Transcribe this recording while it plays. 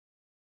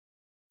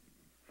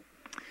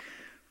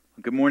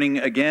Good morning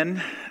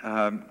again.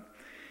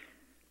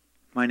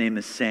 My name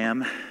is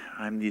Sam.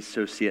 I'm the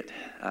associate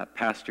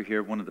pastor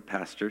here, one of the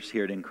pastors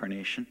here at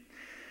Incarnation.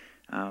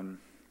 And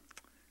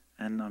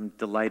I'm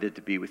delighted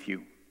to be with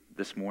you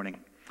this morning.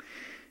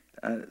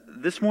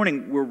 This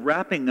morning, we're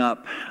wrapping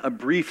up a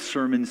brief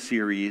sermon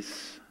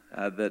series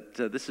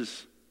this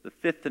is the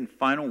fifth and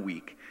final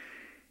week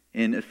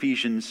in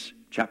Ephesians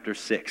chapter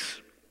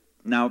 6.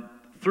 Now,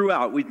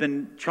 throughout, we've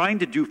been trying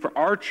to do for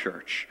our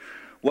church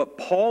what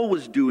Paul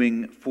was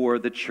doing for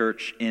the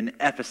church in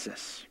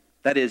Ephesus.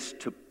 That is,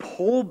 to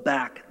pull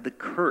back the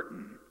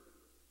curtain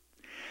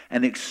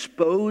and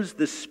expose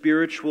the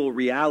spiritual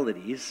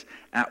realities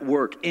at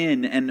work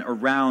in and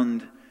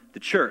around the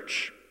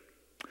church.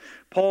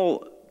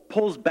 Paul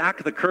pulls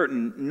back the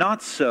curtain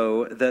not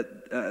so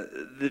that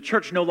the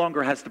church no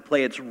longer has to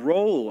play its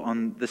role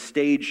on the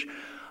stage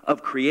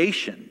of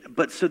creation,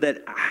 but so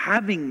that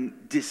having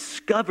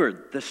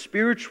discovered the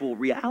spiritual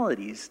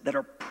realities that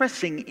are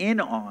pressing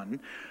in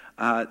on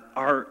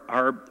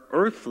our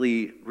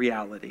earthly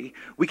reality,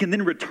 we can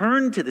then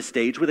return to the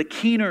stage with a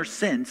keener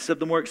sense of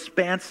the more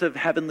expansive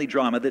heavenly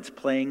drama that's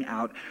playing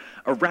out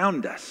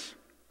around us.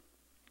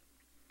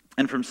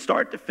 And from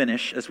start to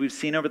finish, as we've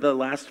seen over the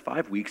last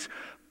 5 weeks,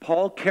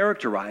 Paul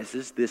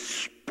characterizes this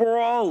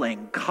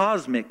sprawling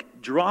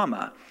cosmic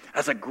drama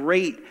as a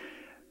great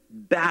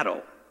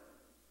battle.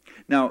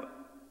 Now,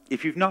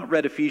 if you've not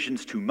read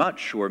Ephesians too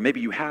much, or maybe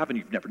you have and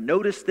you've never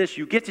noticed this,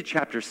 you get to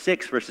chapter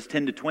 6, verses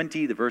 10 to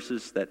 20, the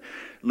verses that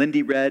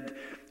Lindy read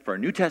for our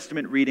New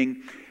Testament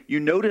reading. You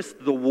notice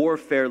the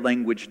warfare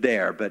language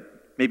there,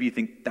 but maybe you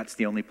think that's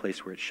the only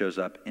place where it shows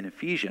up in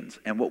Ephesians.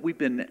 And what we've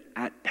been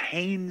at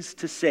pains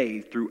to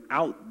say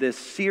throughout this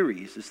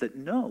series is that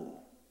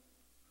no,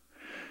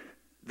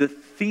 the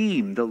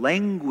theme, the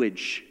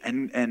language,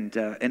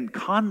 and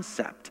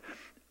concept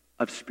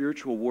of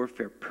spiritual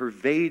warfare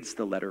pervades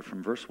the letter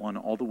from verse 1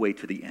 all the way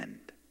to the end.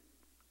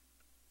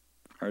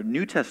 Our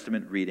New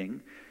Testament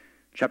reading,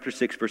 chapter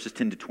 6, verses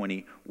 10 to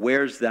 20,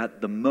 wears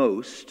that the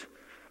most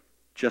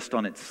just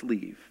on its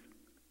sleeve.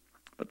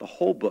 But the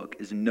whole book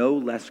is no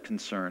less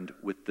concerned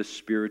with the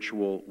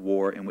spiritual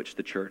war in which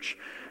the church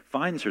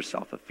finds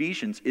herself.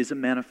 Ephesians is a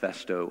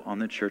manifesto on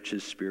the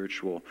church's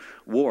spiritual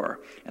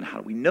war. And how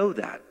do we know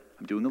that?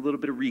 I'm doing a little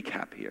bit of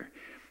recap here.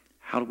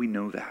 How do we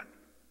know that?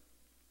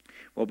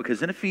 Well,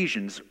 because in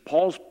Ephesians,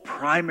 Paul's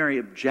primary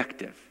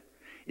objective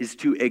is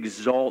to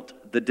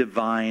exalt the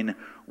divine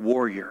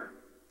warrior.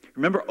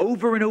 Remember,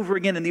 over and over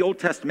again in the Old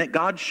Testament,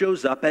 God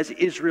shows up as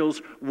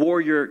Israel's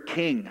warrior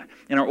king.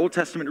 In our Old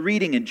Testament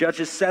reading in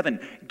Judges 7,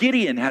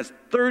 Gideon has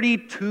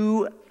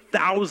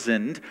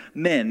 32,000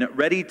 men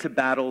ready to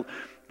battle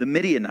the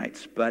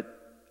Midianites,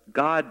 but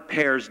God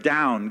pares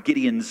down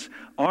Gideon's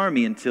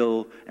army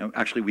until, and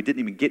actually we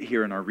didn't even get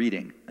here in our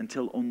reading,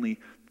 until only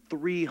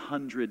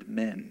 300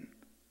 men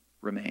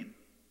remain.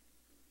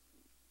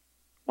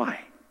 Why?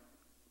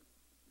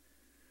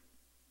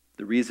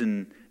 The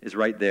reason is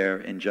right there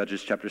in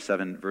Judges chapter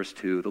 7, verse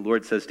 2. The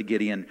Lord says to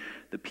Gideon,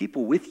 "The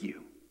people with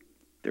you,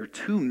 they're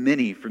too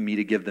many for me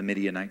to give the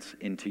Midianites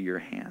into your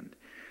hand,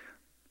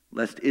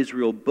 lest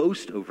Israel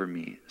boast over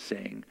me,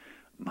 saying,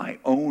 'My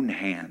own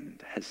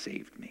hand has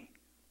saved me.'"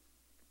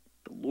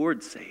 The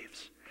Lord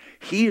saves.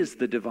 He is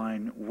the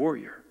divine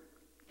warrior.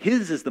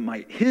 His is the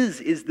might. His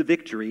is the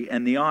victory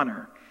and the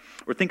honor.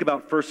 Or think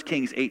about 1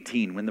 Kings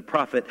 18, when the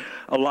prophet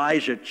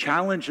Elijah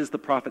challenges the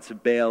prophets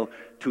of Baal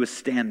to a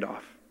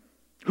standoff.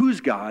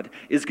 Whose God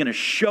is going to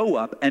show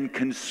up and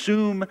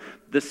consume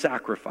the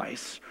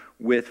sacrifice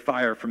with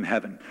fire from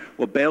heaven?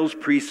 Well, Baal's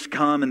priests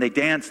come and they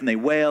dance and they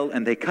wail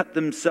and they cut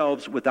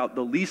themselves without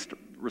the least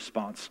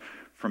response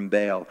from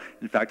Baal.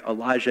 In fact,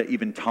 Elijah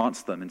even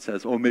taunts them and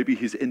says, "Oh, maybe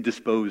he's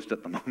indisposed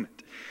at the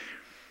moment."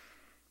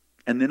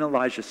 And then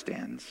Elijah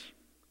stands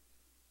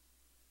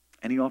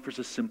and he offers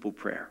a simple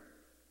prayer.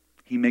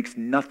 He makes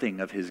nothing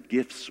of his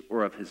gifts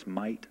or of his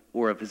might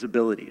or of his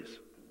abilities.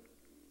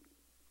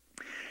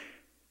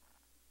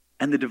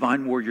 And the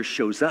divine warrior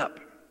shows up,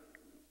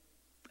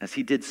 as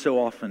he did so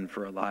often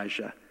for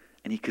Elijah,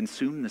 and he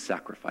consumed the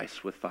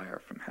sacrifice with fire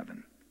from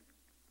heaven.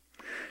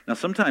 Now,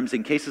 sometimes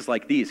in cases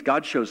like these,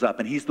 God shows up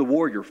and he's the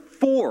warrior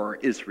for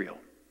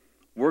Israel,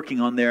 working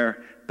on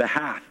their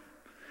behalf.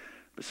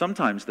 But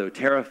sometimes, though,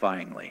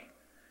 terrifyingly,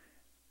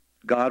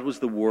 God was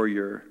the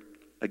warrior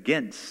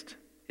against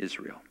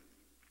Israel.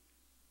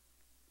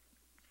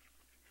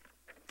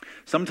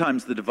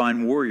 Sometimes the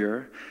divine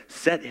warrior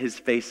set his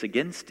face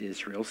against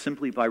Israel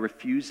simply by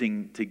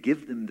refusing to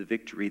give them the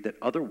victory that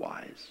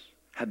otherwise,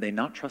 had they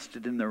not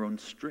trusted in their own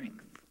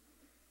strength,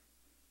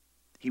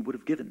 he would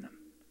have given them.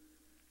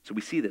 So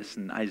we see this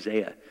in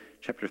Isaiah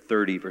chapter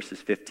 30,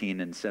 verses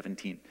 15 and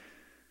 17.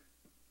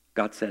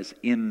 God says,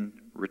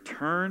 "In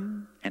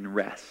return and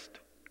rest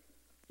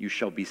you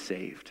shall be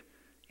saved,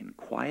 in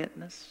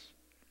quietness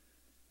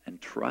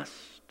and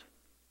trust."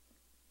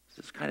 This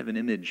is kind of an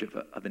image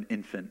of an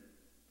infant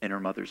in her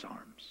mother's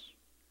arms.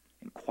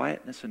 In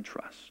quietness and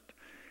trust,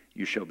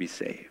 you shall be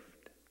saved.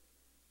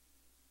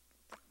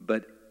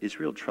 But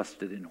Israel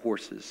trusted in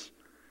horses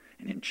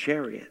and in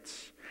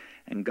chariots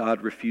and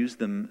God refused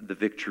them the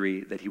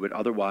victory that he would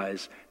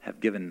otherwise have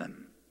given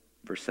them.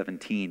 Verse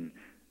 17,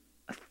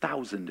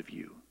 1,000 of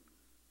you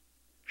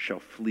shall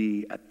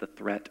flee at the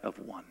threat of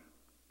one.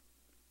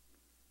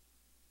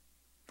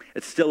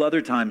 At still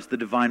other times, the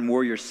divine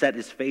warrior set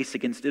his face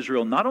against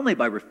Israel, not only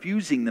by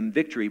refusing them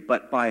victory,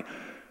 but by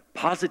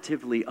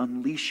positively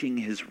unleashing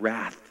his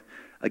wrath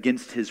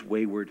against his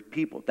wayward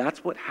people.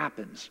 That's what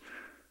happens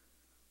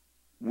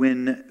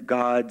when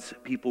God's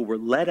people were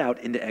led out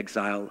into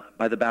exile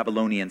by the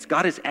Babylonians.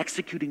 God is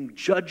executing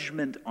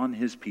judgment on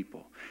his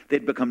people.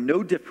 They'd become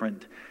no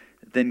different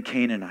than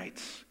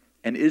Canaanites,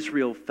 and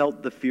Israel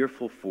felt the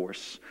fearful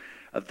force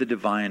of the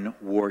divine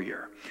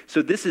warrior.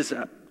 So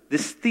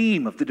this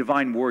theme of the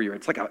divine warrior,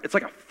 it's like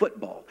a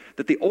football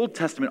that the Old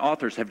Testament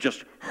authors have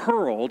just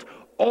hurled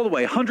all the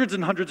way hundreds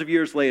and hundreds of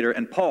years later,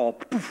 and Paul,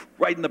 poof,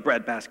 right in the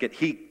breadbasket,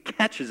 he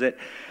catches it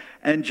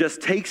and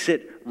just takes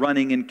it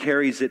running and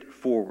carries it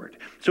forward.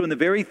 So in the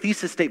very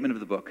thesis statement of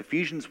the book,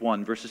 Ephesians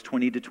 1, verses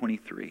 20 to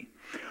 23,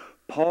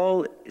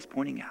 Paul is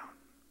pointing out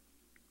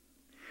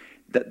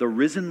that the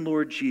risen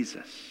Lord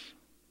Jesus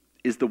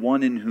is the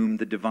one in whom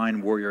the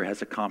divine warrior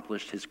has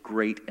accomplished his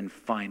great and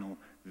final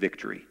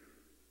victory.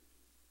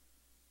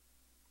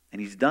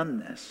 And he's done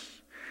this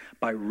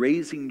by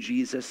raising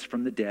Jesus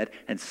from the dead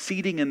and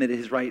seating him at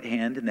his right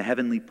hand in the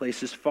heavenly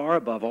places, far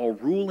above all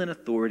rule and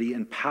authority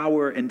and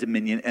power and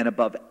dominion, and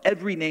above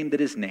every name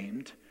that is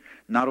named,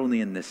 not only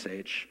in this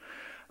age,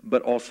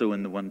 but also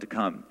in the one to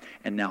come.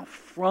 And now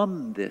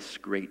from this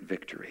great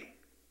victory,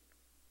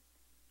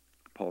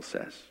 Paul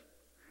says,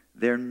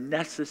 there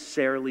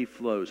necessarily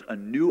flows a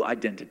new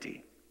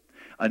identity,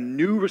 a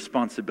new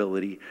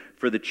responsibility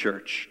for the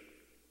church.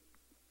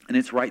 And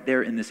it's right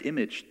there in this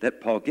image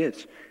that Paul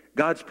gives.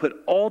 God's put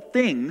all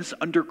things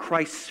under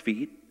Christ's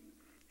feet,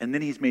 and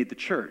then he's made the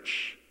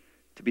church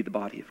to be the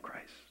body of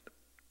Christ.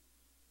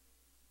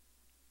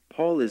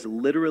 Paul is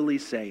literally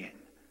saying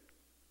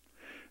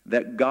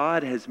that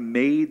God has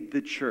made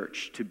the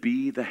church to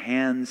be the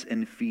hands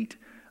and feet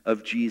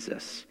of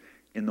Jesus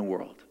in the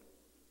world.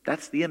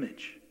 That's the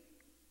image.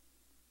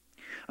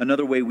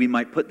 Another way we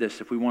might put this,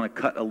 if we want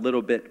to cut a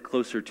little bit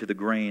closer to the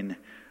grain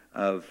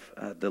of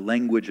the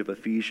language of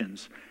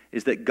Ephesians,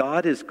 is that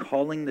God is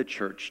calling the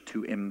church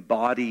to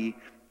embody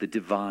the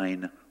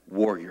divine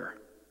warrior.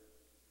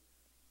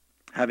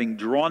 Having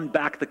drawn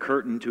back the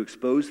curtain to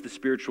expose the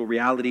spiritual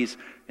realities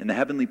in the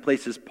heavenly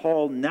places,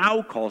 Paul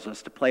now calls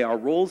us to play our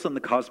roles on the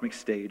cosmic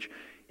stage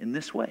in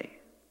this way,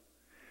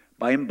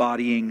 by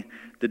embodying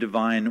the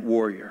divine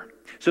warrior.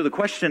 So the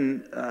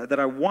question that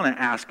I want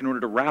to ask in order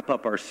to wrap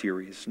up our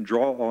series and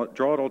draw it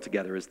all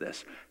together is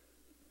this: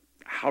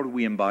 how do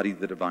we embody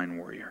the divine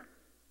warrior?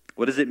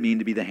 What does it mean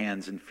to be the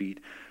hands and feet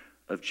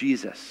of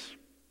Jesus?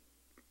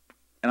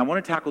 And I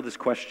want to tackle this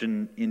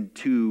question in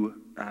two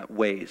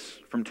ways,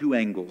 from two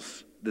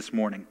angles this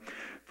morning.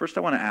 First,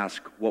 I want to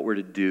ask what we're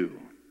to do.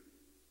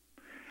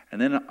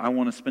 And then I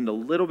want to spend a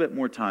little bit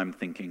more time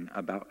thinking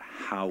about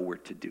how we're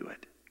to do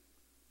it.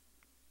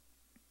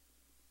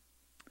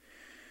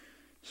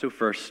 So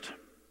first,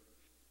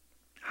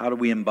 how do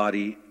we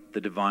embody the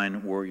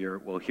divine warrior?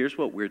 Well, here's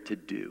what we're to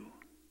do.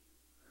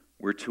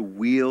 We're to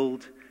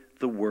wield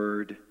the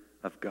word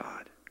of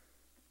God.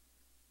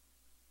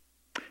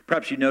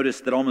 Perhaps you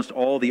noticed that almost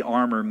all the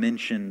armor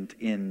mentioned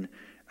in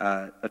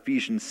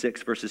Ephesians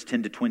 6, verses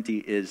 10 to 20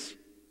 is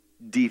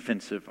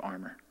defensive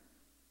armor.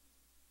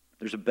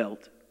 There's a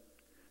belt,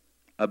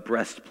 a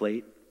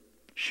breastplate,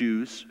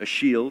 shoes, a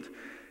shield,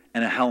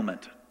 and a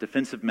helmet.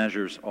 Defensive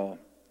measures all.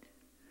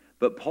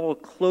 But Paul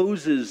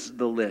closes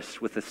the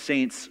list with the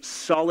saints'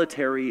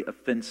 solitary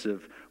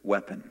offensive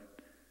weapon.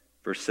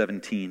 Verse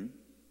 17,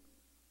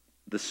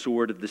 the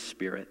sword of the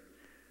Spirit,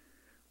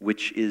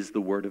 which is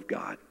the word of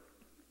God.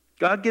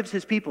 God gives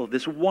his people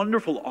this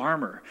wonderful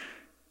armor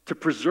to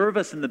preserve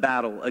us in the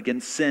battle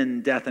against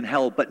sin, death, and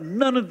hell, but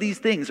none of these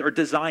things are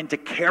designed to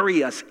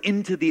carry us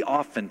into the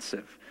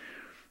offensive.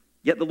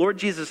 Yet the Lord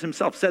Jesus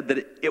himself said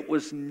that it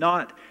was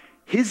not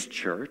his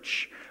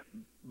church,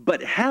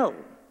 but hell,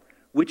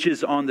 which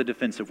is on the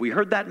defensive. We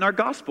heard that in our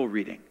gospel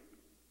reading.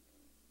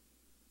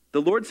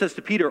 The Lord says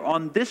to Peter,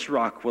 "On this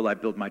rock will I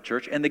build my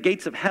church, and the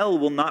gates of hell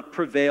will not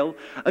prevail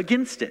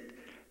against it."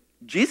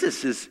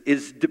 Jesus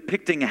is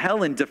depicting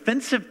hell in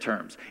defensive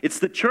terms. It's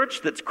the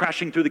church that's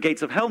crashing through the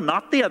gates of hell,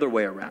 not the other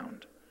way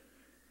around.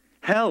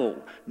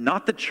 Hell,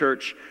 not the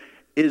church,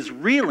 is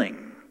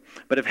reeling.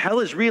 But if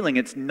hell is reeling,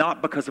 it's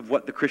not because of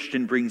what the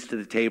Christian brings to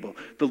the table.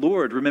 The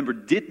Lord, remember,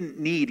 didn't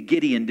need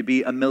Gideon to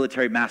be a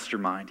military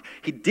mastermind.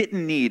 He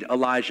didn't need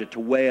Elijah to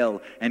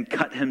wail and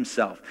cut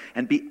himself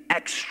and be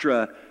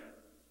extra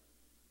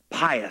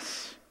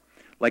pious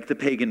like the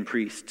pagan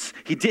priests.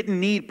 He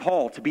didn't need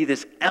Paul to be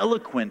this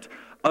eloquent,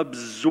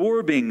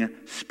 absorbing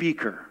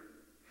speaker.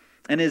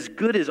 And as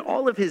good as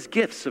all of his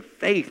gifts of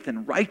faith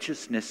and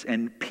righteousness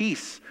and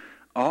peace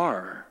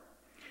are,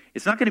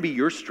 it's not going to be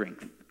your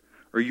strength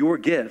or your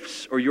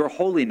gifts or your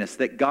holiness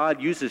that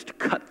God uses to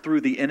cut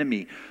through the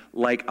enemy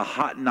like a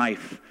hot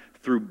knife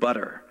through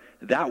butter.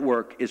 That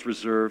work is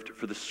reserved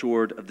for the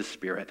sword of the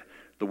Spirit,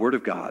 the Word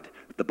of God,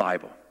 the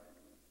Bible.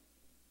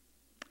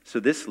 So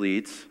this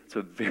leads to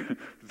a very,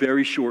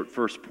 very short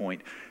first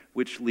point,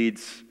 which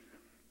leads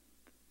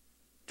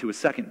to a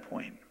second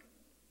point.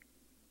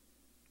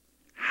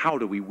 How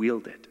do we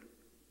wield it?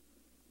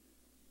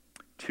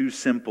 Two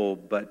simple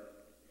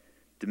but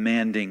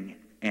demanding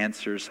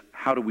answers.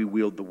 How do we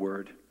wield the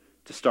word?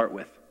 To start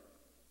with,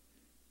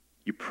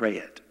 you pray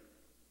it.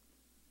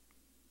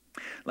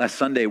 Last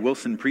Sunday,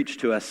 Wilson preached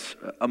to us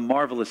a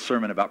marvelous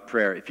sermon about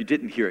prayer. If you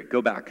didn't hear it,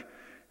 go back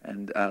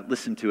and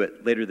listen to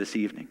it later this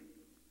evening.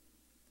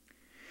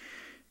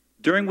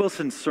 During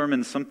Wilson's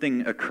sermon,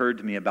 something occurred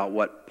to me about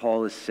what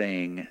Paul is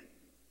saying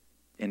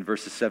in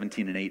verses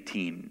 17 and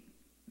 18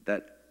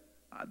 that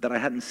I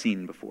hadn't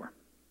seen before.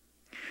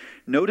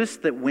 Notice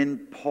that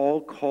when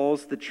Paul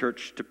calls the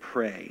church to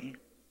pray,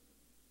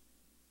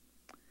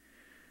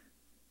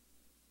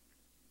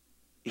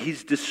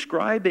 he's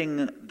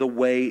describing the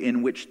way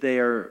in which they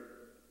are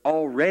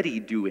already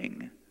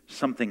doing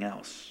something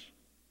else.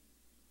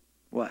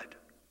 What?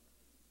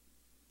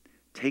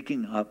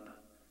 Taking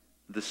up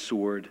the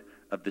sword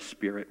of the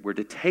Spirit. We're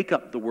to take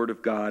up the Word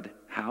of God.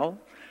 How?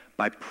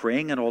 By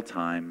praying at all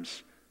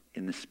times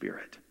in the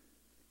Spirit.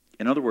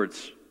 In other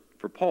words,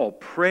 for Paul,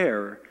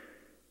 prayer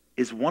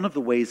is one of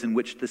the ways in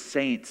which the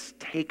saints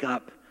take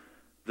up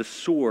the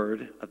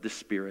sword of the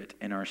Spirit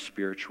in our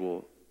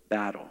spiritual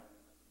battle.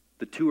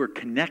 The two are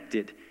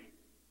connected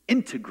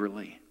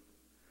integrally.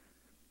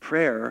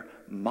 Prayer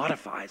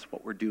modifies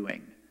what we're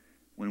doing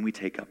when we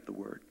take up the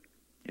Word.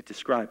 It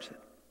describes it.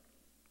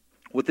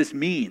 What this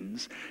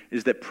means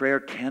is that prayer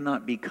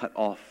cannot be cut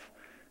off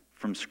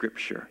from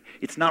Scripture.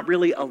 It's not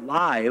really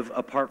alive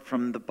apart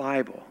from the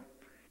Bible.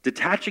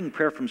 Detaching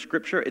prayer from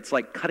Scripture, it's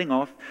like cutting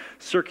off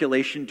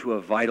circulation to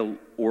a vital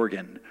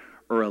organ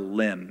or a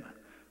limb.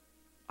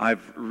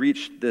 I've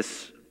reached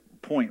this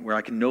point where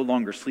I can no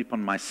longer sleep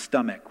on my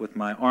stomach with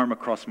my arm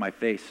across my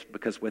face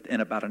because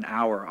within about an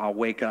hour I'll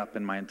wake up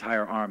and my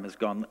entire arm is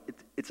gone.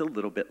 It's a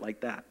little bit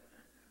like that.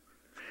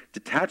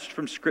 Detached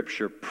from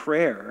Scripture,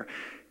 prayer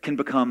can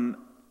become,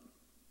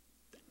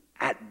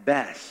 at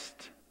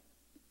best,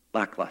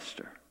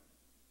 lackluster,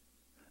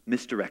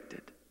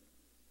 misdirected.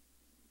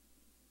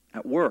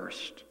 At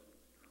worst,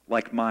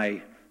 like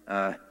my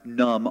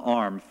numb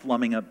arm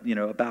flumming up,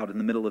 about in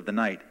the middle of the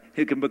night,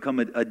 it can become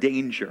a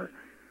danger.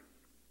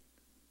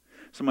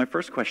 So my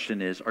first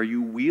question is, are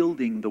you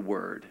wielding the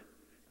word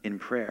in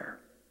prayer?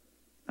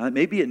 Now, it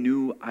may be a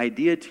new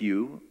idea to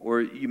you,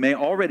 or you may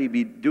already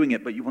be doing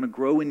it, but you want to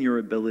grow in your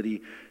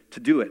ability to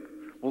do it.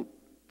 Well,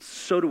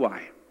 so do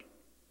I.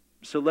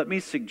 So let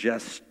me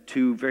suggest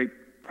two very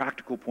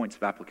practical points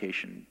of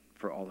application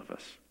for all of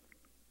us.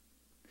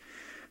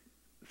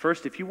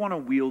 First, if you want to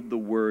wield the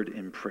word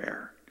in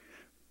prayer,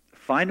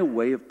 find a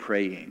way of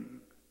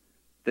praying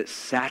that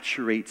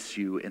saturates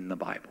you in the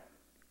Bible.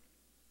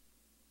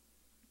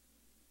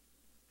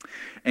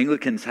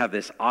 Anglicans have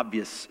this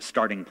obvious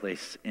starting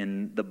place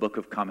in the Book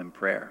of Common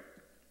Prayer.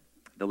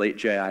 The late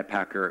J.I.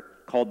 Packer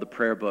called the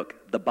prayer book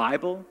the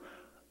Bible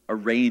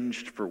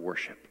arranged for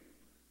worship.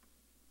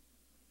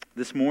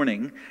 This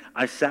morning,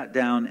 I sat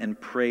down and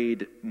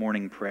prayed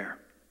morning prayer,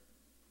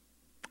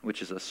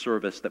 which is a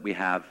service that we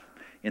have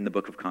in the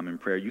Book of Common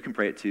Prayer. You can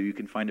pray it too. You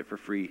can find it for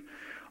free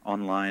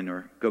online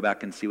or go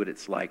back and see what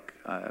it's like.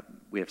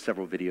 We have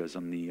several videos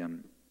on the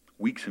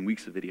weeks and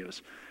weeks of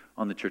videos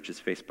on the church's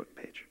Facebook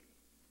page.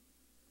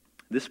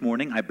 This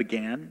morning, I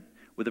began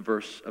with a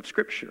verse of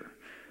Scripture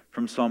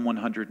from Psalm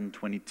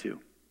 122.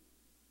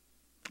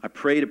 I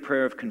prayed a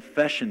prayer of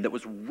confession that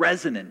was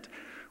resonant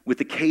with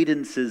the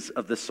cadences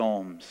of the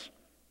Psalms.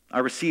 I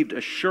received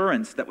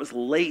assurance that was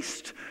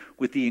laced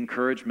with the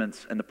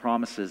encouragements and the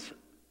promises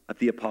of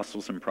the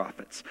apostles and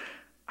prophets.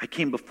 I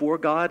came before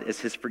God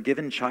as his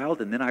forgiven child,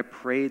 and then I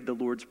prayed the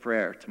Lord's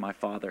Prayer to my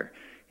Father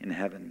in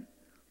heaven.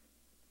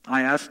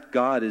 I asked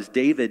God, as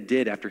David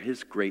did after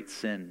his great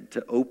sin,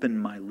 to open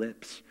my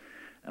lips.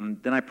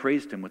 And then I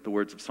praised him with the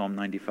words of Psalm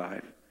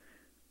 95.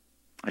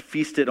 I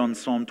feasted on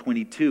Psalm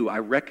 22. I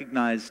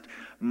recognized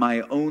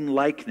my own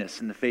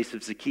likeness in the face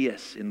of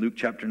Zacchaeus in Luke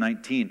chapter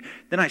 19.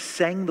 Then I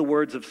sang the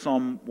words of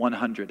Psalm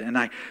 100, and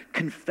I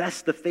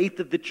confessed the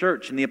faith of the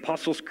church in the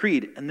Apostles'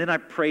 Creed. And then I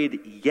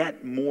prayed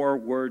yet more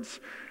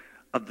words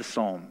of the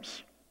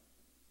Psalms.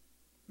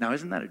 Now,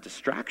 isn't that a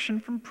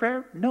distraction from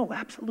prayer? No,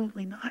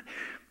 absolutely not.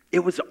 It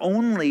was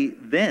only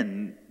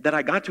then that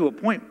I got to a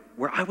point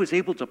where I was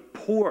able to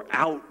pour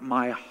out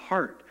my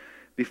heart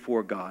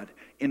before God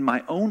in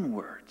my own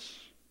words.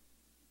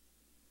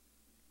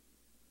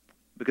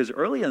 Because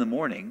early in the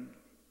morning,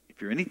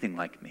 if you're anything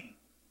like me,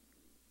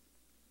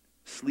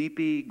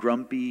 sleepy,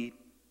 grumpy,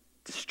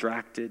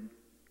 distracted,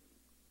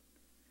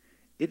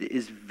 it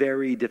is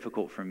very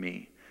difficult for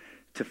me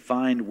to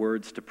find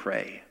words to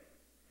pray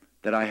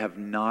that I have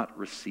not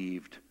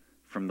received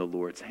from the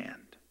Lord's hand.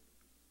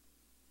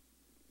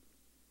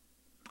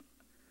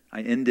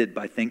 I ended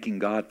by thanking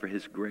God for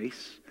his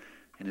grace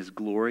and his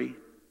glory,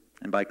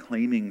 and by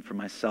claiming for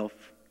myself,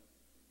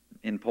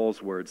 in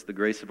Paul's words, the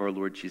grace of our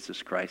Lord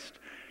Jesus Christ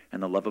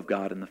and the love of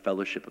God and the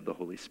fellowship of the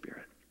Holy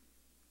Spirit.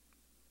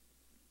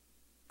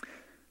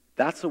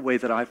 That's a way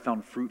that I've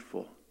found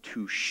fruitful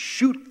to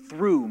shoot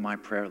through my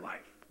prayer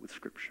life with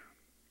Scripture?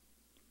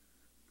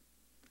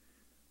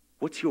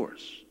 What's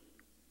yours?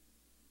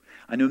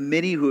 I know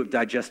many who have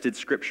digested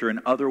Scripture in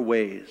other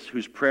ways,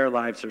 whose prayer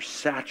lives are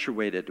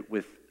saturated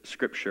with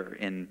Scripture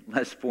in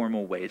less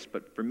formal ways.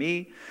 But for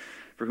me,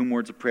 for whom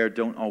words of prayer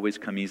don't always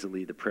come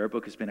easily, the prayer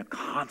book has been a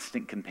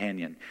constant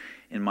companion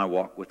in my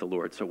walk with the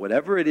Lord. So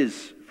whatever it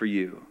is for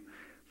you,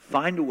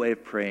 find a way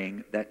of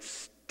praying that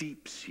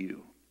steeps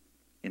you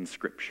in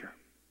Scripture.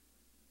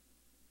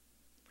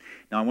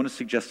 Now, I want to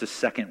suggest a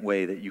second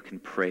way that you can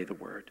pray the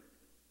Word.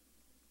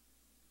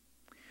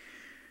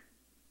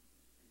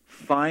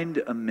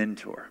 Find a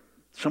mentor,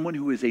 someone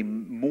who is a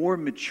more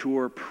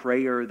mature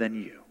prayer than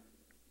you,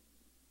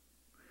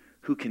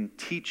 who can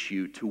teach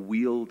you to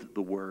wield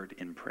the Word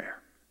in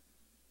prayer.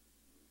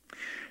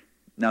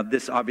 Now,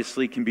 this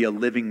obviously can be a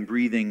living,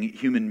 breathing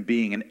human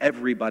being, and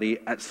everybody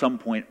at some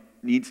point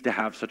needs to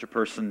have such a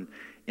person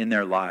in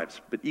their lives.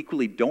 But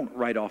equally, don't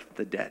write off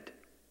the dead.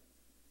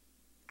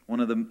 One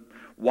of the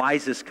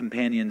wisest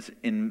companions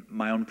in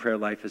my own prayer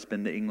life has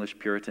been the English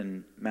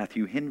Puritan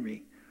Matthew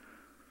Henry.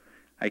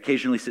 I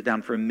occasionally sit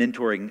down for a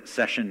mentoring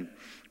session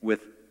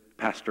with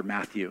Pastor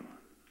Matthew.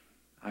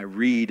 I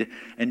read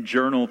and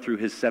journal through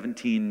his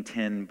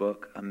 1710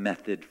 book, A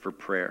Method for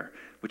Prayer,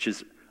 which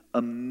is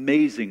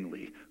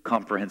amazingly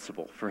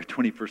comprehensible for a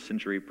 21st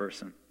century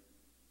person.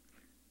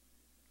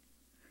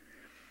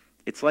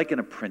 It's like an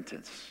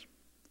apprentice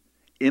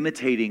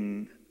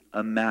imitating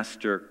a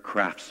master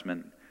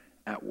craftsman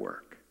at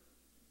work.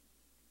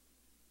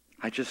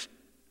 I just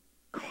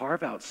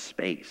carve out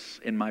space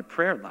in my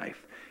prayer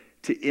life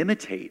to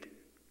imitate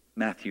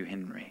Matthew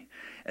Henry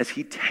as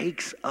he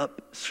takes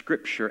up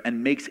Scripture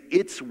and makes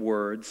its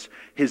words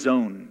his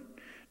own,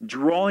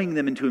 drawing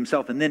them into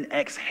himself and then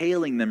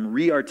exhaling them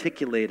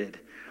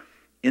re-articulated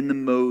in the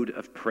mode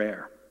of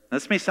prayer. Now,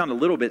 this may sound a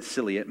little bit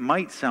silly. It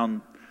might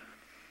sound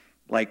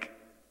like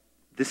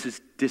this is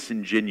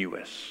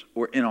disingenuous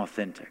or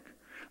inauthentic.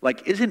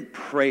 Like, isn't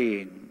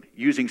praying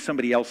using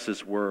somebody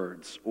else's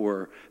words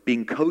or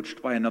being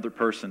coached by another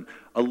person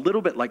a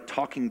little bit like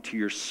talking to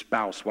your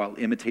spouse while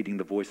imitating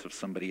the voice of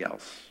somebody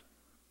else?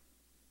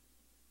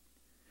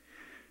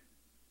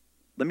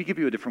 Let me give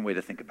you a different way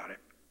to think about it.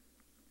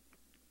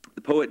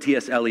 The poet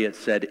T.S. Eliot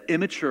said,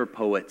 "Immature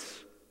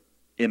poets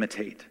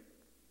imitate.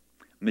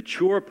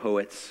 Mature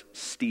poets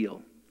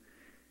steal.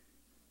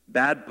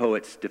 Bad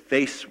poets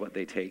deface what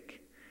they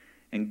take.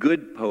 And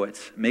good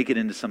poets make it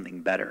into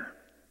something better,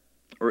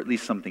 or at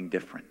least something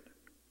different."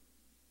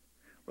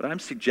 What I'm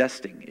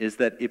suggesting is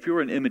that if you're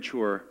an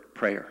immature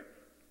prayer,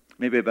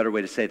 maybe a better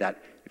way to say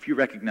that, if you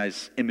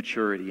recognize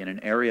immaturity in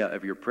an area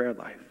of your prayer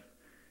life,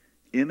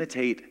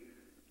 imitate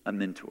a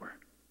mentor.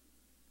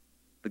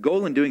 The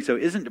goal in doing so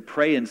isn't to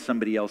pray in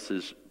somebody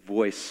else's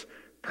voice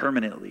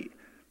permanently.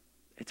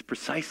 It's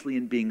precisely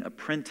in being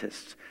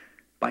apprenticed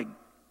by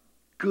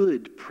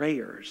good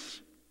prayers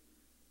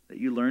that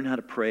you learn how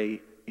to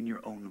pray in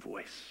your own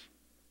voice.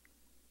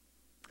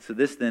 So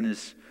this then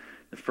is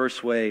the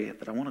first way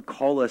that I want to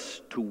call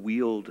us to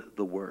wield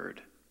the Word.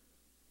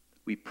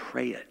 We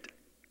pray it.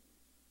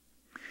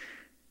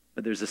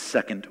 But there's a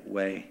second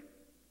way.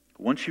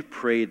 Once you've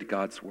prayed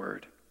God's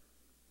Word,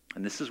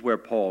 and this is where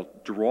Paul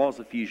draws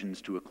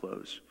Ephesians to a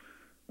close.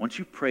 Once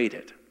you've prayed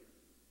it,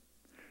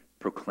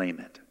 proclaim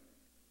it.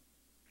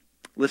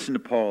 Listen to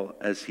Paul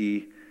as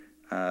he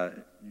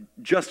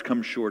just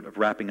comes short of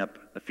wrapping up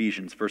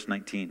Ephesians, verse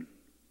 19.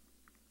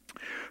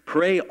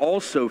 "Pray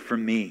also for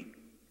me,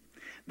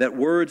 that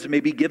words may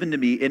be given to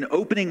me in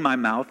opening my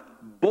mouth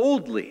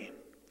boldly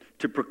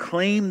to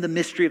proclaim the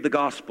mystery of the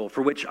gospel,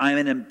 for which I am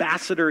an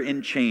ambassador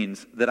in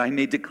chains, that I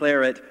may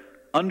declare it,"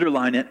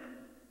 underline it,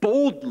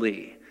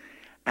 "boldly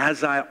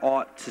as I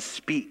ought to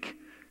speak."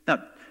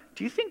 Now,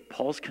 do you think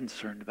Paul's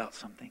concerned about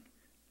something?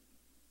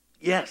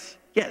 Yes.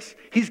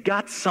 He's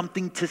got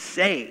something to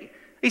say.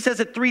 He says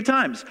it 3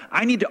 times.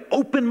 I need to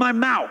open my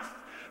mouth,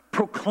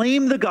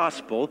 proclaim the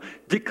gospel,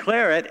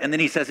 declare it, and then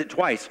he says it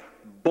twice,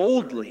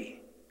 boldly.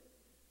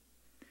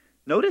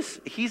 Notice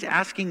he's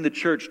asking the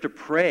church to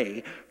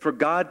pray for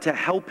God to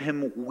help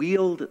him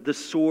wield the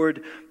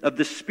sword of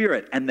the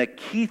Spirit. And the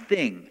key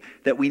thing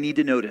that we need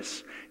to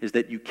notice is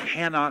that you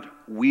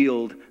cannot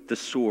wield the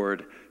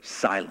sword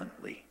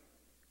silently.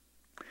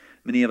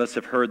 Many of us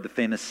have heard the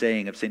famous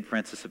saying of St.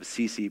 Francis of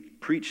Assisi,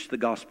 "Preach the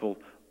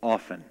gospel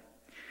often.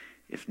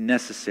 If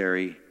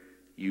necessary,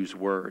 use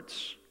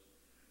words."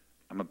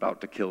 I'm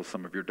about to kill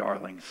some of your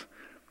darlings.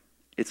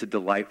 It's a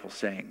delightful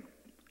saying,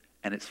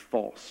 and it's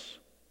false.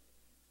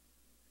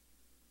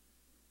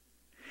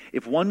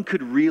 If one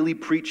could really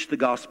preach the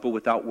gospel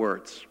without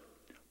words,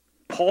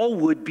 Paul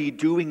would be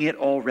doing it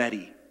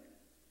already.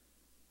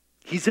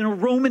 He's in a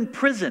Roman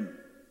prison.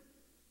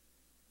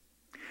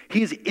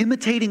 He is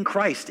imitating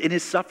Christ in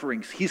his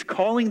sufferings. He's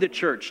calling the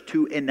church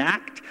to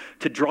enact,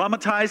 to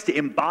dramatize, to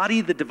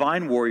embody the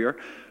divine warrior,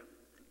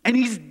 and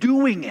he's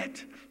doing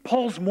it.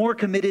 Paul's more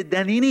committed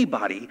than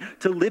anybody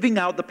to living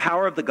out the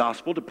power of the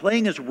gospel, to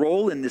playing his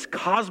role in this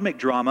cosmic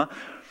drama.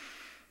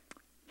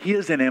 He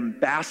is an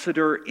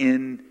ambassador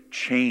in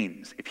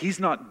chains. If he's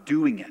not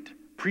doing it,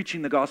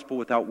 preaching the gospel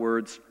without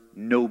words,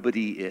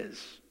 nobody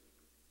is.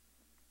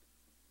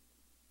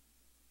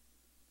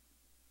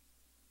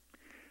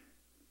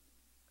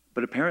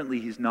 But apparently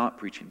he's not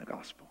preaching the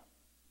gospel.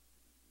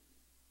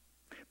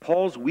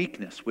 Paul's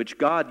weakness, which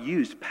God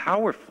used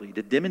powerfully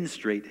to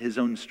demonstrate his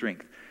own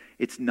strength,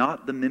 it's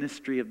not the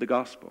ministry of the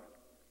gospel.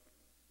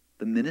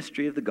 The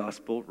ministry of the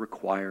gospel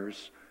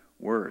requires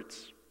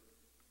words.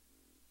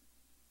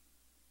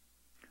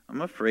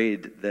 I'm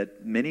afraid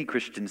that many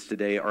Christians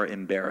today are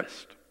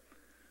embarrassed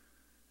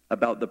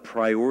about the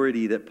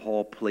priority that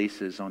Paul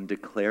places on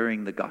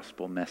declaring the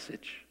gospel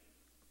message,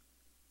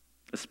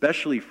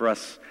 especially for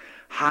us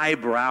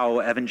highbrow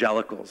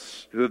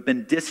evangelicals who have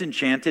been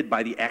disenchanted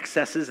by the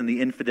excesses and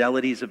the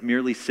infidelities of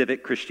merely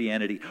civic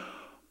Christianity.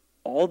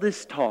 All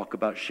this talk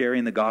about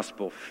sharing the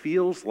gospel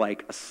feels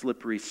like a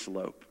slippery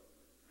slope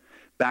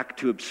back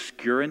to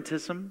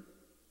obscurantism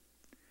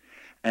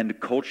and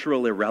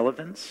cultural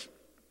irrelevance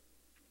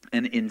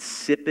and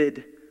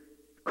insipid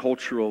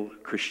cultural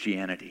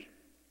Christianity.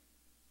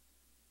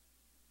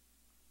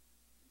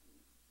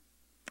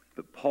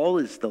 But Paul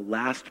is the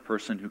last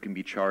person who can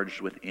be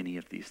charged with any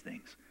of these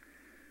things.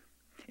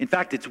 In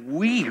fact, it's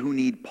we who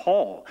need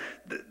Paul,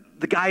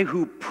 the guy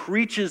who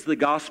preaches the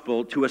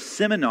gospel to a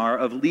seminar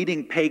of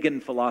leading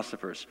pagan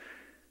philosophers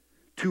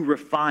to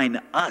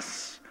refine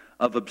us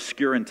of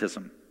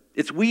obscurantism.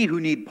 It's we who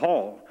need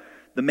Paul,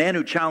 the man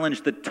who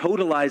challenged the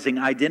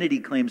totalizing identity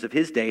claims of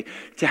his day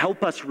to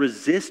help us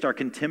resist our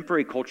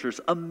contemporary culture's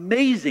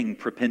amazing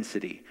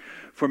propensity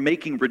for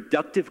making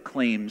reductive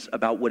claims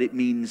about what it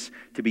means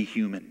to be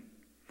human.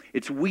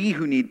 It's we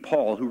who need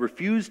Paul, who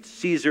refused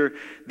Caesar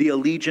the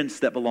allegiance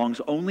that belongs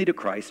only to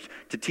Christ,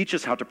 to teach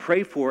us how to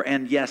pray for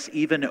and, yes,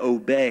 even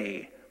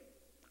obey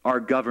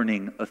our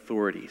governing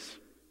authorities.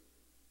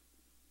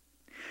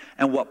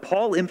 And what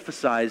Paul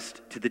emphasized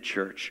to the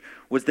church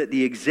was that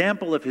the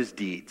example of his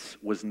deeds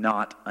was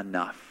not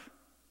enough.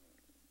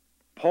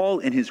 Paul,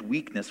 in his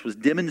weakness, was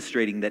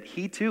demonstrating that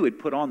he too had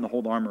put on the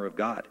whole armor of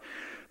God.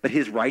 But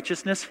his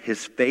righteousness,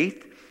 his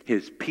faith,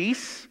 his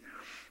peace,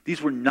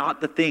 these were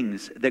not the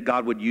things that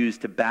God would use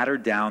to batter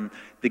down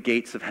the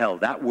gates of hell.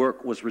 That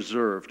work was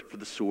reserved for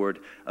the sword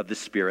of the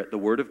Spirit, the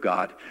Word of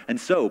God. And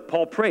so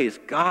Paul prays,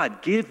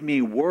 God, give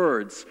me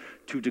words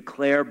to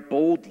declare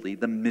boldly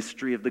the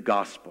mystery of the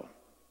gospel.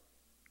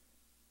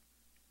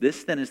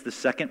 This then is the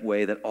second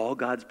way that all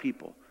God's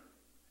people,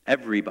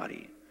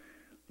 everybody,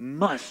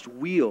 must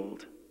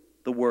wield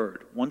the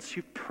word. Once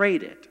you've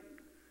prayed it,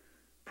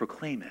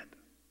 proclaim it.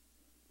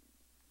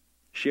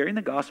 Sharing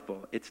the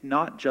gospel, it's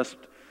not just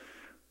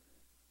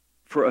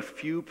for a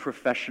few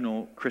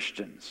professional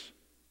Christians.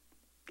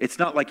 It's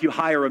not like you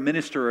hire a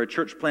minister or a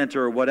church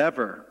planter or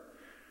whatever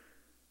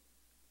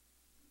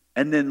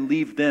and then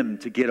leave them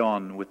to get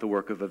on with the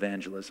work of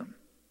evangelism.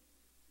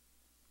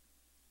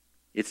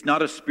 It's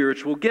not a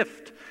spiritual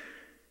gift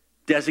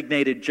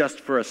designated just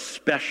for a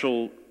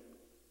special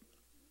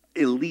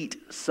elite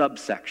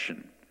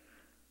subsection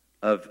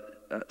of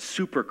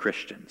super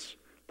Christians.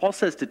 Paul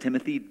says to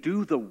Timothy,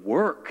 do the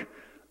work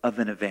of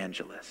an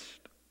evangelist.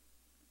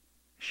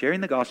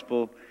 Sharing the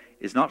gospel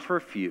is not for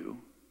a few.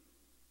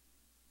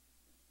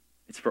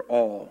 It's for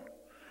all.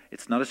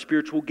 It's not a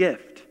spiritual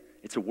gift.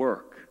 It's a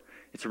work.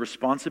 It's a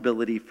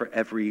responsibility for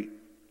every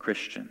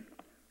Christian.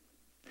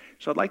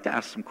 So I'd like to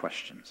ask some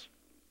questions.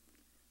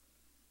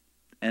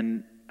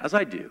 And as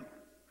I do,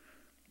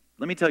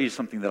 let me tell you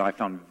something that I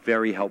found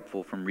very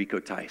helpful from Rico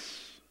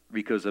Tice.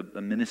 Rico's a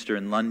minister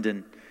in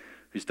London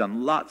who's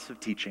done lots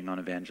of teaching on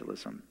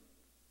evangelism.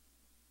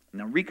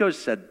 Now, Rico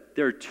said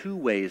there are two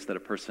ways that a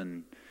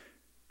person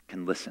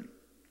can listen.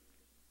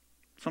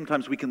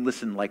 Sometimes we can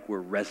listen like we're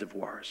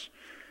reservoirs.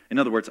 In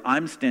other words,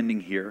 I'm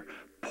standing here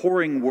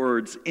pouring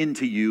words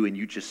into you and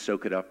you just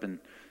soak it up and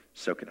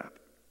soak it up.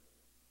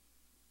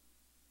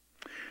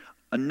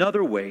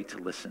 Another way to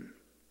listen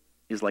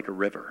is like a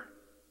river.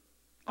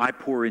 I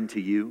pour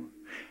into you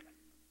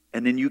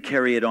and then you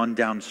carry it on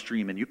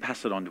downstream and you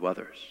pass it on to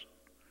others.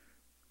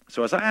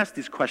 So as I ask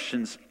these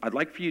questions, I'd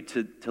like for you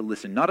to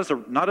listen, not as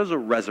a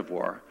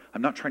reservoir.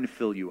 I'm not trying to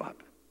fill you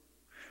up.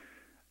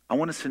 I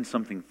want to send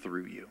something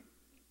through you.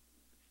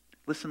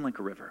 Listen like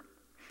a river.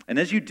 And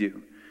as you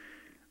do,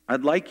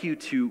 I'd like you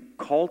to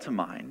call to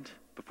mind,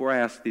 before I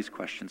ask these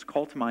questions,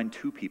 call to mind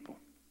two people.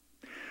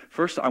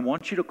 First, I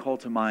want you to call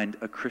to mind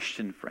a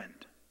Christian friend.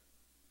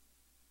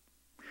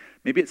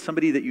 Maybe it's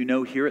somebody that you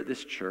know here at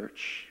this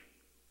church.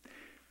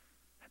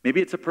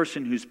 Maybe it's a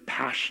person who's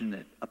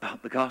passionate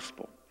about the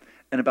gospel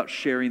and about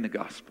sharing the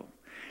gospel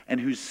and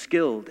who's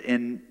skilled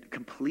in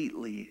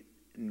completely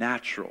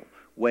natural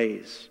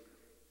ways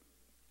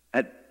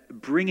at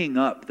bringing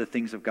up the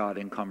things of God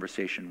in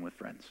conversation with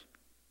friends.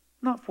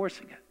 Not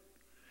forcing it.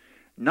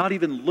 Not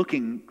even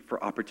looking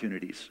for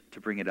opportunities to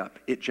bring it up.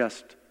 It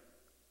just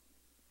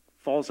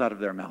falls out of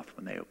their mouth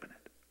when they open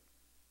it.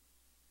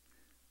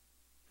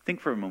 Think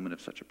for a moment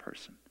of such a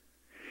person.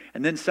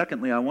 And then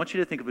secondly, I want you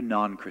to think of a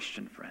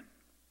non-Christian friend.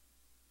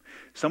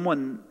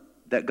 Someone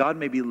that God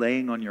may be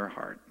laying on your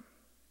heart.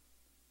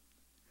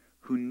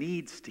 who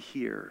needs to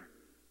hear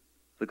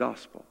the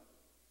gospel.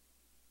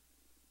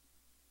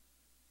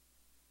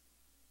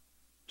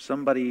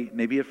 Somebody,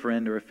 maybe a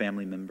friend or a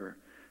family member,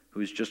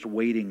 who is just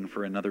waiting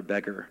for another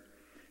beggar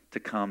to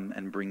come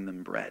and bring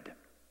them bread.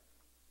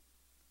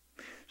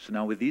 So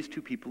now with these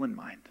two people in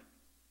mind,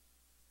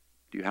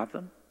 do you have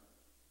them?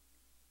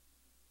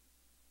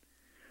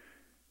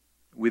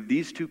 With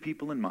these two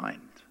people in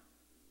mind,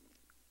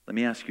 let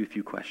me ask you a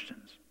few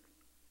questions.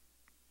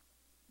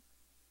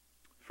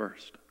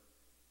 First,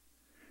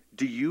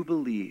 do you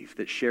believe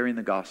that sharing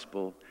the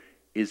gospel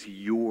is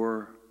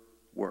your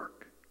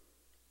work?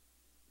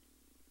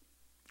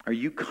 Are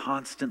you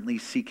constantly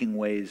seeking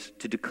ways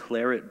to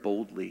declare it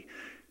boldly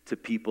to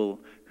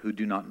people who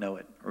do not know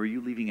it? Or are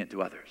you leaving it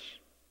to others?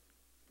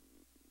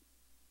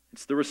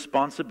 It's the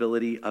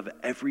responsibility of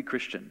every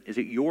Christian. Is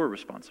it your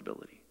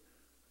responsibility?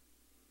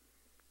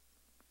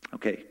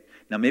 Okay,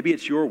 now maybe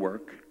it's your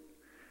work,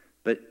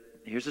 but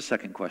here's a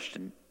second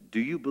question. Do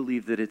you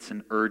believe that it's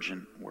an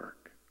urgent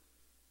work?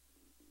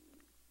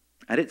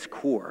 At its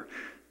core,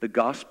 the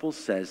gospel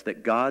says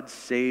that God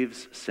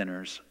saves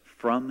sinners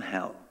from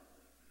hell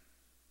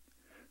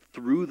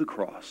through the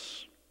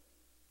cross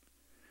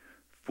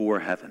for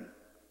heaven.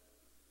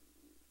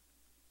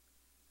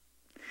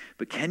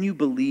 But can you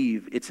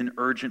believe it's an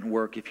urgent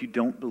work if you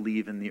don't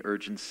believe in the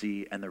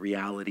urgency and the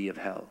reality of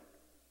hell?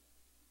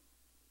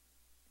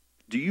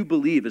 Do you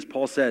believe, as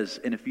Paul says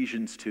in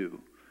Ephesians 2,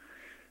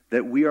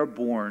 that we are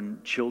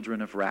born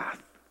children of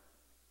wrath?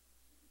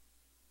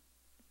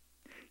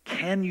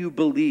 Can you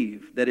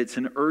believe that it's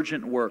an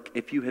urgent work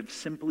if you have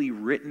simply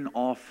written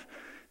off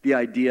the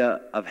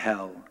idea of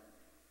hell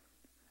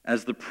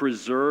as the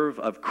preserve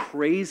of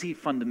crazy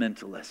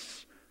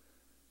fundamentalists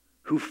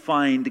who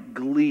find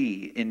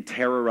glee in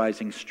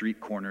terrorizing street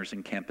corners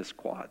and campus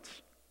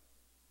quads?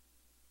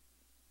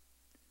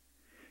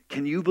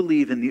 Can you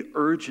believe in the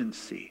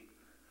urgency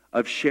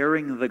of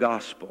sharing the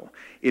gospel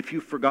if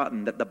you've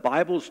forgotten that the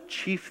Bible's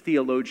chief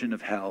theologian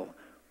of hell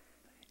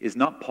is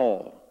not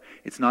Paul,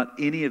 it's not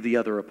any of the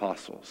other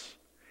apostles,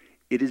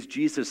 it is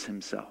Jesus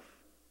himself?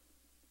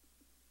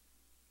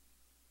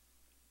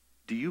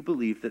 Do you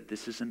believe that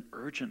this is an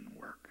urgent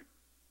work?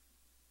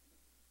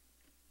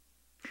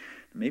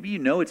 Maybe you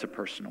know it's a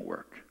personal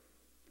work,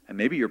 and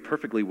maybe you're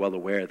perfectly well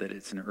aware that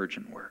it's an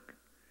urgent work.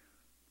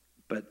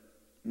 But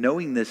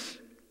knowing this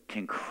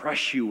can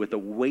crush you with a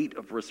weight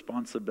of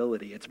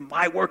responsibility. It's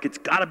my work, it's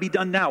got to be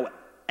done now.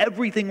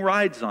 Everything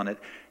rides on it,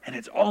 and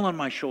it's all on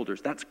my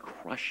shoulders. That's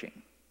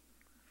crushing.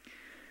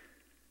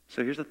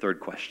 So here's the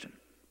third question.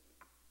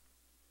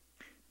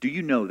 Do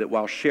you know that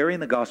while sharing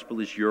the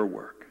gospel is your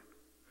work,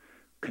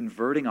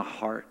 converting a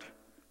heart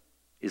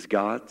is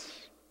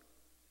God's?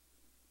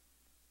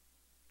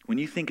 When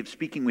you think of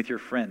speaking with your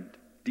friend,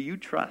 do you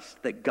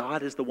trust that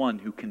God is the one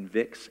who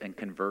convicts and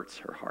converts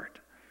her heart?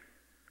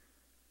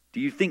 Do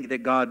you think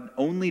that God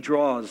only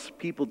draws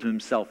people to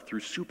himself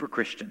through super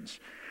Christians?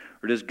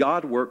 Or does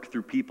God work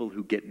through people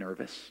who get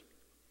nervous?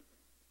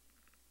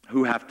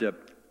 Who have to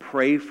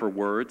pray for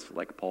words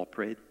like Paul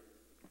prayed?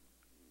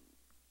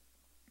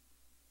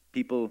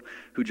 People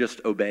who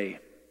just obey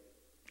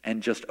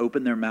and just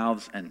open their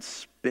mouths and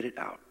spit it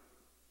out.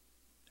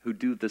 Who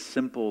do the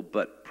simple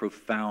but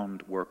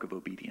profound work of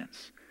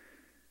obedience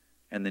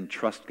and then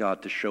trust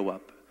God to show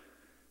up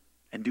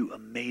and do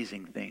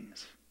amazing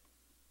things.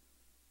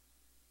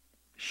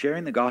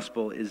 Sharing the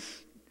gospel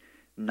is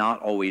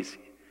not always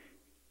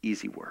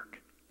easy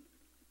work.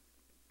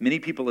 Many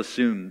people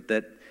assume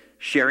that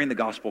sharing the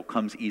gospel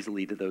comes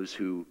easily to those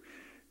who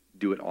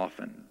do it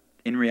often.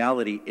 In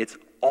reality, it's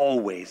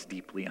always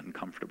deeply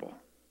uncomfortable.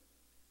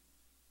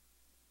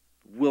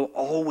 We'll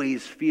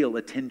always feel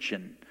a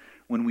tension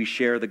when we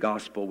share the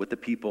gospel with the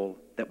people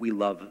that we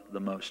love the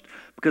most.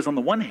 Because on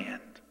the one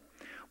hand,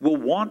 we'll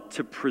want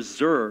to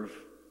preserve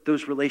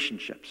those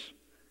relationships,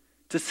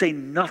 to say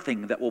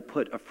nothing that will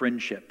put a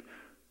friendship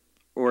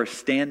or a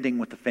standing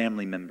with a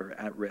family member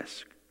at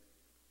risk.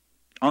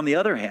 On the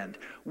other hand,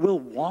 we'll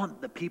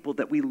want the people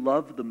that we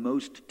love the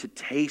most to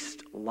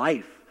taste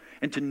life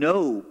and to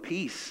know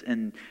peace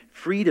and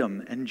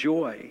freedom and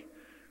joy.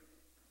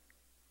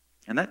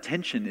 And that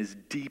tension is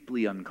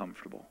deeply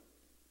uncomfortable.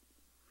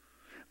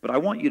 But I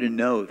want you to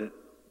know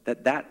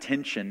that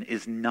tension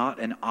is not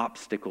an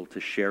obstacle to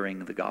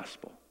sharing the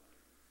gospel.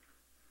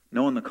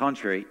 No, on the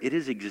contrary, it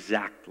is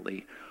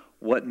exactly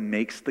what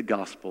makes the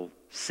gospel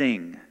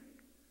sing.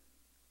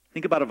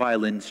 Think about a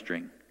violin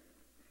string.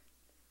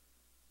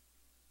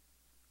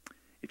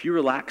 If you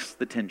relax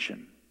the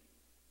tension,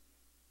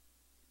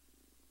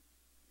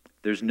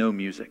 there's no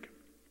music.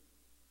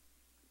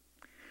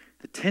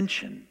 The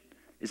tension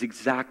is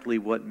exactly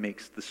what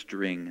makes the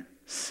string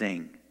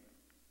sing.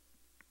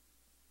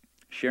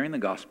 Sharing the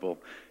gospel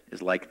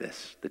is like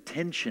this. The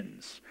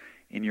tensions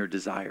in your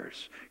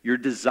desires. Your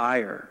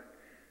desire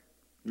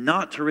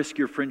not to risk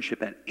your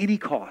friendship at any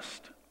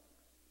cost.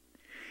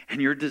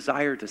 And your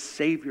desire to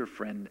save your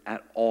friend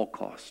at all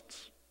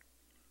costs.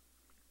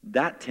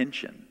 That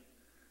tension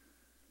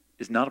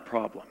is not a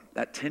problem.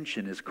 That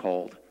tension is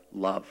called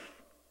love.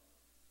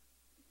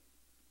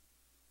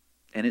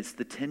 And it's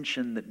the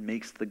tension that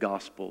makes the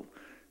gospel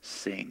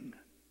sing.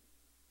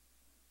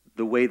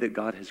 The way that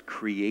God has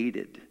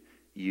created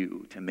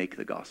you to make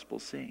the gospel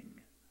sing.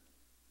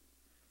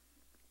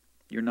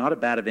 You're not a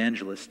bad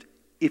evangelist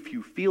if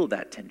you feel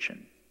that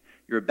tension.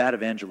 You're a bad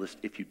evangelist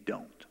if you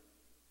don't.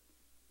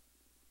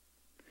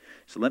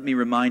 So let me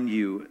remind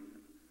you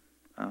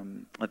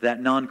of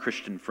that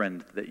non-Christian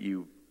friend that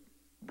you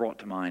brought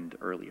to mind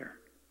earlier.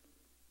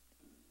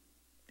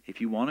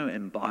 If you want to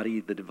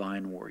embody the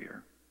divine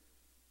warrior,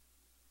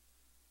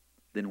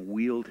 then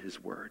wield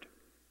his word.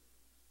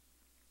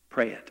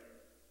 Pray it.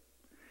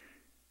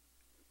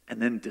 And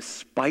then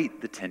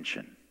despite the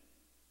tension,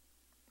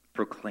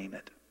 proclaim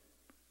it.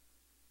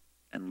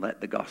 And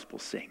let the gospel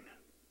sing.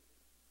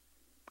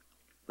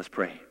 Let's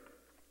pray.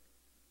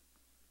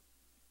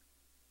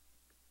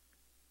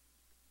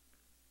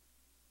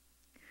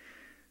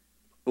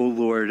 O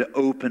Lord,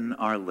 open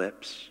our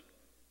lips.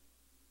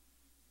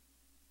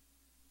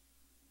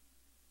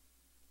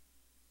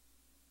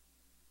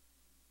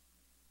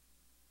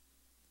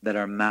 That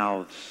our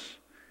mouths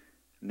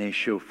may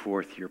show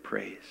forth your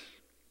praise.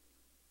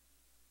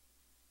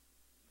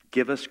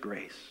 Give us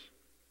grace,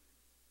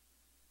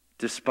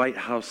 despite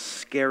how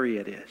scary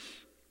it is,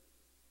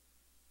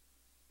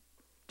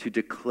 to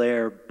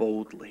declare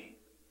boldly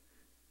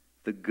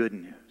the good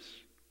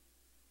news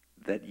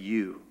that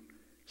you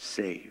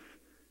save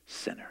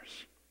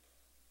sinners.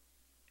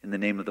 In the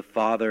name of the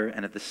Father,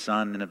 and of the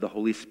Son, and of the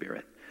Holy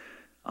Spirit.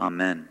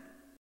 Amen.